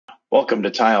Welcome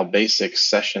to Tile Basics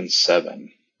Session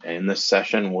 7. In this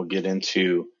session, we'll get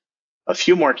into a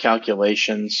few more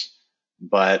calculations,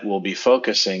 but we'll be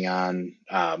focusing on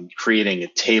creating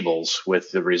tables with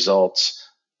the results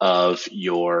of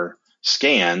your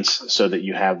scans so that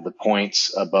you have the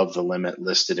points above the limit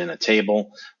listed in a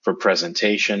table for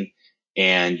presentation,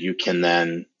 and you can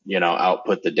then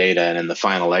output the data, and in the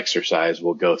final exercise,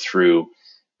 we'll go through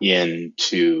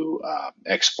into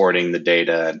exporting the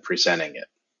data and presenting it.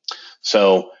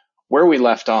 So where we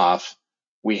left off,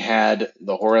 we had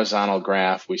the horizontal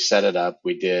graph, we set it up,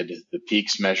 we did the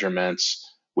peaks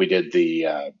measurements, we did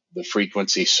the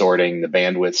frequency sorting, the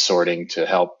bandwidth sorting to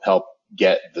help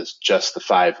get just the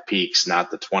 5 peaks,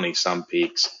 not the 20-some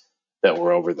peaks that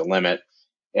were over the limit.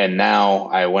 And now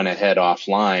I went ahead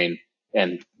offline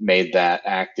and made that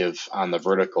active on the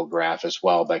vertical graph as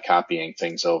well by copying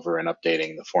things over and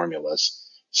updating the formulas.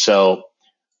 So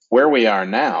where we are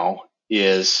now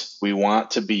is we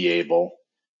want to be able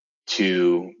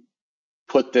to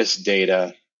put this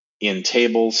data in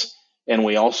tables, and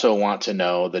we also want to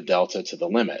know the delta to the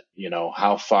limit.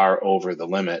 How far over the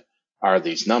limit are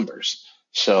these numbers?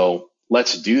 So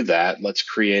let's do that. Let's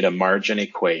create a margin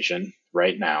equation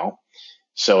right now.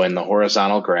 So in the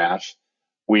horizontal graph,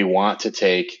 we want to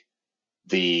take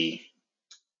the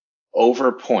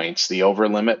over points, the over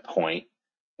limit point,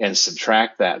 and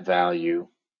subtract that value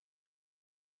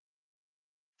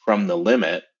from the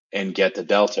limit and get the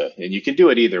delta. And you can do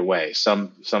it either way.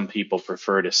 Some people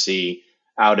prefer to see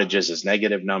outages as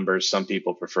negative numbers. Some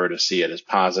people prefer to see it as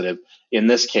positive. In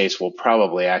this case, we'll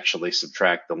probably actually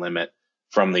subtract the limit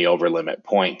from the over limit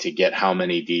point to get how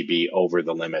many dB over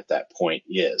the limit that point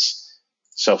is.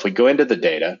 So if we go into the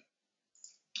data,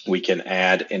 we can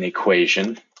add an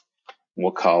equation.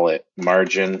 We'll call it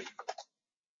margin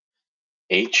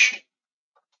H,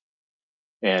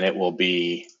 and it will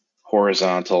be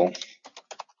horizontal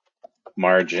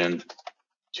margin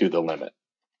to the limit.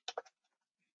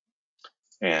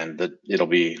 And it'll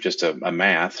be just a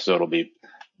math, so it'll be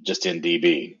just in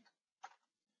dB.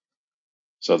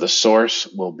 So the source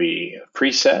will be a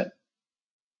preset,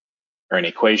 or an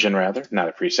equation rather, not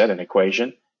a preset, an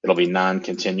equation. It'll be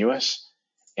non-continuous.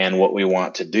 And what we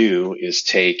want to do is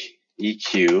take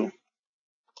EQ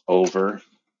over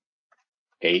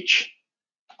H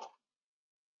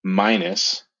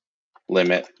minus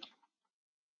limit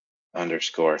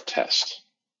underscore test.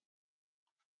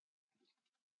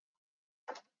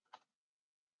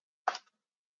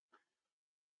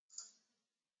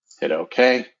 Hit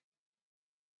OK.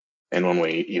 And when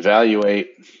we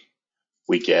evaluate,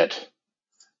 we get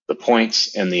the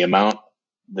points and the amount,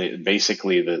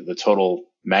 basically the total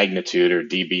magnitude or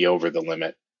dB over the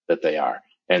limit that they are.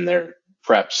 And they're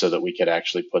prepped so that we could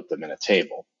actually put them in a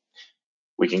table.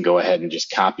 We can go ahead and just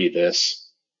copy this,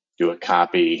 do a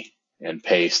copy and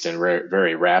paste, and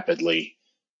very rapidly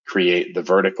create the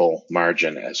vertical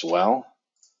margin as well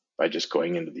by just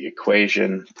going into the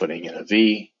equation, putting in a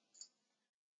V,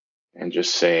 and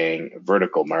just saying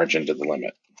vertical margin to the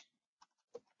limit.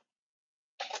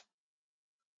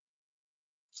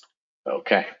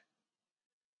 Okay.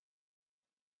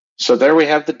 So there we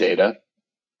have the data,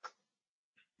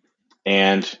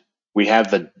 and we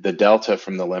have the delta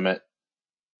from the limit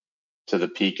to the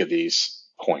peak of these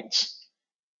points.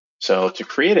 So to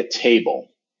create a table,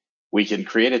 we can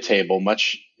create a table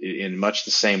in much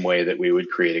the same way that we would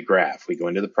create a graph. We go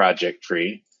into the project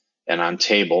tree, and on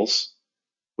tables,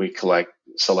 we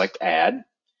select add,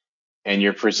 and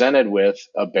you're presented with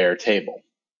a bare table.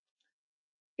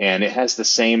 And it has the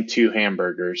same 2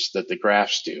 hamburgers that the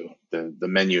graphs do, the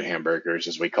menu hamburgers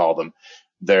as we call them.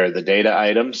 They're the data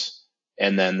items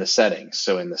and then the settings.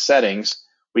 So in the settings,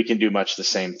 we can do much the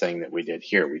same thing that we did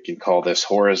here. We can call this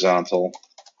horizontal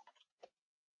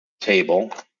table,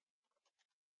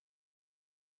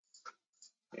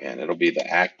 and it'll be the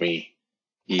Acme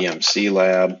EMC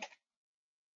lab,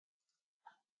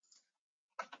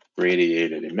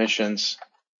 radiated emissions,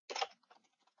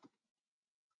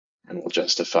 and we'll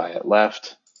justify it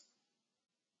left.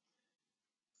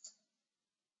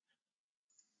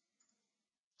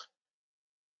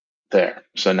 There.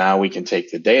 So now we can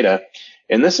take the data,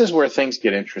 and this is where things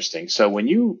get interesting. So when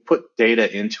you put data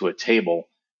into a table,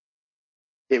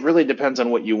 it really depends on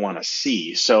what you want to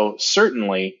see. So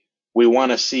certainly we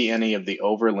want to see any of the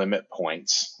over limit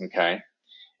points, okay?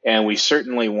 And we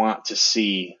certainly want to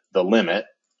see the limit,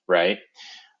 right?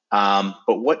 But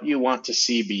what you want to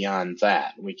see beyond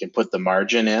that, we can put the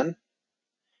margin in,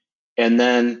 and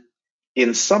then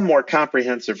in some more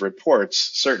comprehensive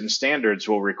reports, certain standards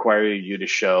will require you to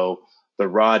show the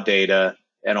raw data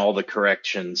and all the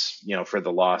corrections, for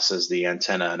the losses, the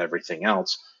antenna, and everything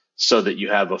else. so that you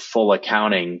have a full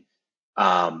accounting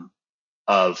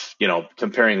of,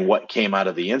 comparing what came out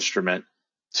of the instrument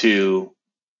to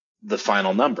the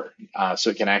final number.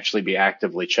 So it can actually be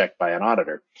actively checked by an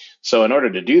auditor. So in order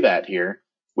to do that here,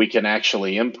 we can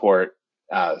actually import,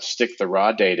 stick the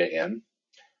raw data in,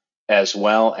 as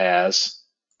well as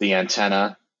the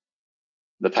antenna,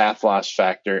 the path loss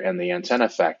factor, and the antenna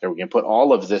factor. We can put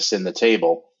all of this in the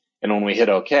table, and when we hit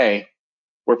OK,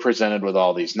 we're presented with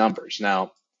all these numbers.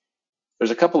 Now,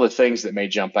 there's a couple of things that may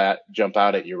jump out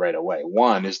at you right away.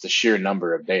 One is the sheer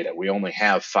number of data. We only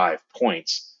have 5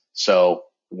 points, so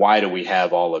why do we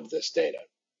have all of this data?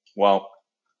 Well,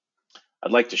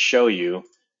 I'd like to show you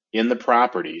in the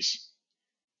properties,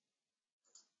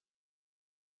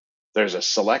 there's a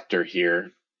selector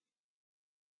here,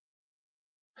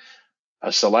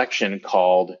 a selection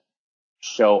called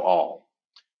Show All.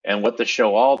 And what the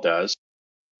Show All does,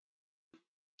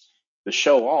 the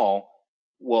Show All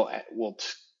will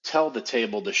tell the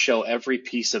table to show every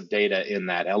piece of data in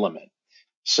that element.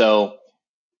 So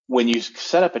when you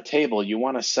set up a table, you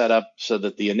want to set up so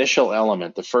that the initial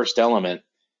element, the first element,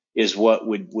 is what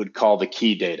would call the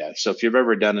key data. So if you've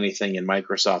ever done anything in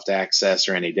Microsoft Access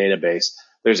or any database,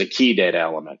 there's a key data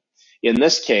element. In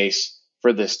this case,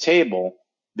 for this table,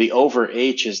 the over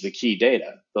H is the key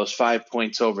data. Those 5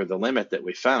 points over the limit that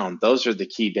we found, those are the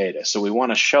key data. So we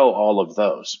want to show all of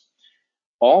those.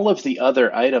 All of the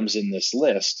other items in this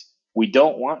list, we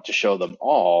don't want to show them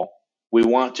all. We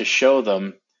want to show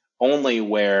them only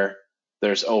where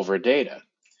there's over data.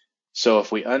 So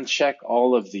if we uncheck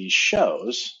all of these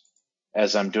shows,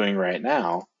 as I'm doing right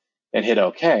now, and hit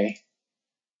OK,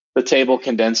 the table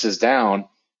condenses down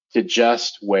to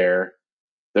just where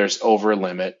there's over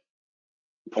limit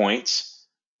points,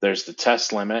 there's the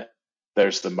test limit,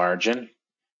 there's the margin,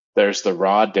 there's the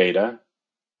raw data,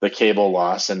 the cable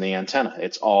loss, and the antenna.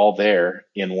 It's all there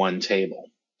in one table.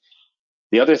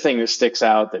 The other thing that sticks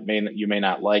out that you may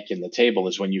not like in the table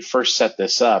is when you first set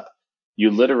this up, you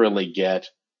literally get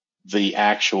the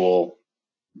actual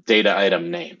data item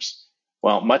names.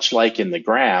 Well, much like in the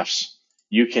graphs,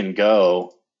 you can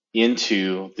go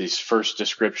into these first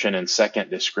description and second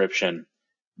description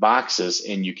boxes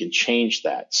and you can change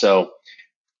that. So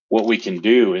what we can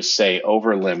do is say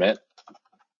over limit,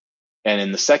 and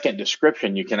in the second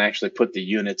description, you can actually put the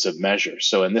units of measure.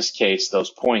 So in this case,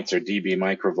 those points are dB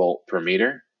microvolt per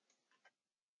meter.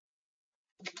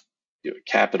 Do a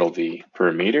capital V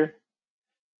per meter.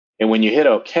 And when you hit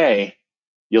OK,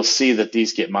 you'll see that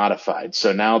these get modified.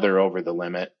 So now they're over the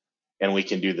limit, and we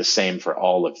can do the same for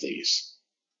all of these.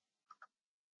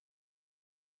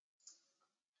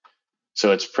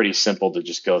 So it's pretty simple to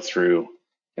just go through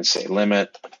and say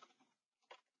limit.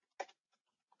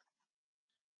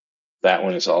 That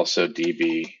one is also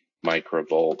dB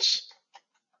microvolts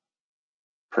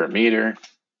per meter.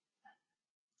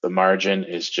 The margin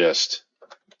is just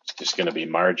going to be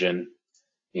margin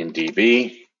in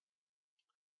dB.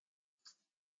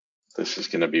 This is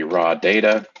going to be raw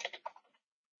data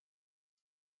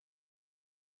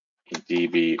in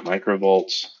dB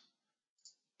microvolts.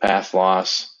 Path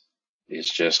loss is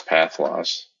just path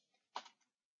loss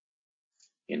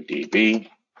in dB.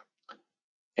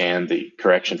 And the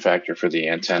correction factor for the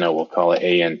antenna, we'll call it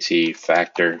ANT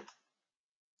factor,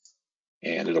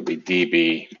 and it'll be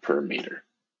dB per meter.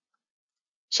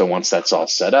 So once that's all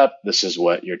set up, this is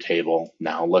what your table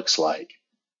now looks like.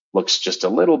 Looks just a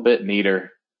little bit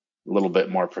neater, a little bit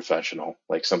more professional,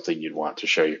 like something you'd want to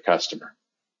show your customer.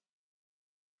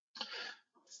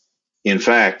 In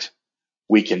fact,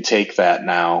 we can take that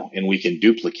now and we can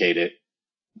duplicate it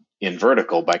in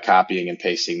vertical by copying and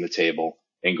pasting the table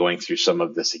and going through some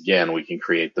of this again. We can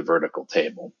create the vertical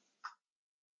table.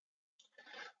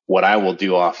 What I will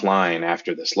do offline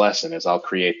after this lesson is I'll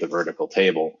create the vertical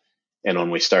table, and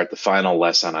when we start the final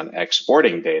lesson on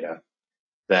exporting data,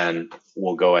 then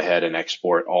we'll go ahead and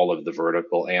export all of the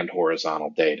vertical and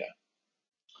horizontal data.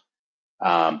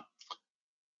 A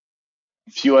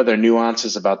few other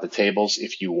nuances about the tables.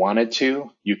 If you wanted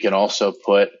to, you can also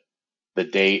put the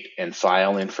date and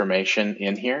file information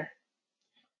in here.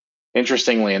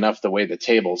 Interestingly enough, the way the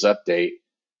tables update,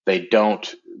 they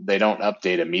don't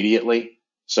update immediately.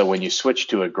 So when you switch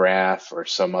to a graph or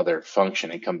some other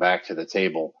function and come back to the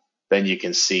table, then you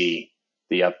can see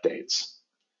the updates.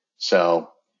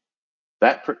 So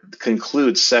that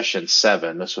concludes session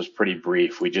 7. This was pretty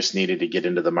brief. We just needed to get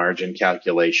into the margin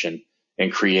calculation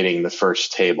and creating the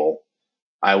first table.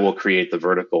 I will create the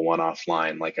vertical one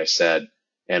offline, like I said,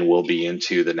 and we'll be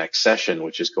into the next session,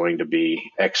 which is going to be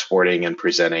exporting and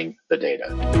presenting the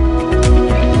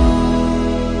data.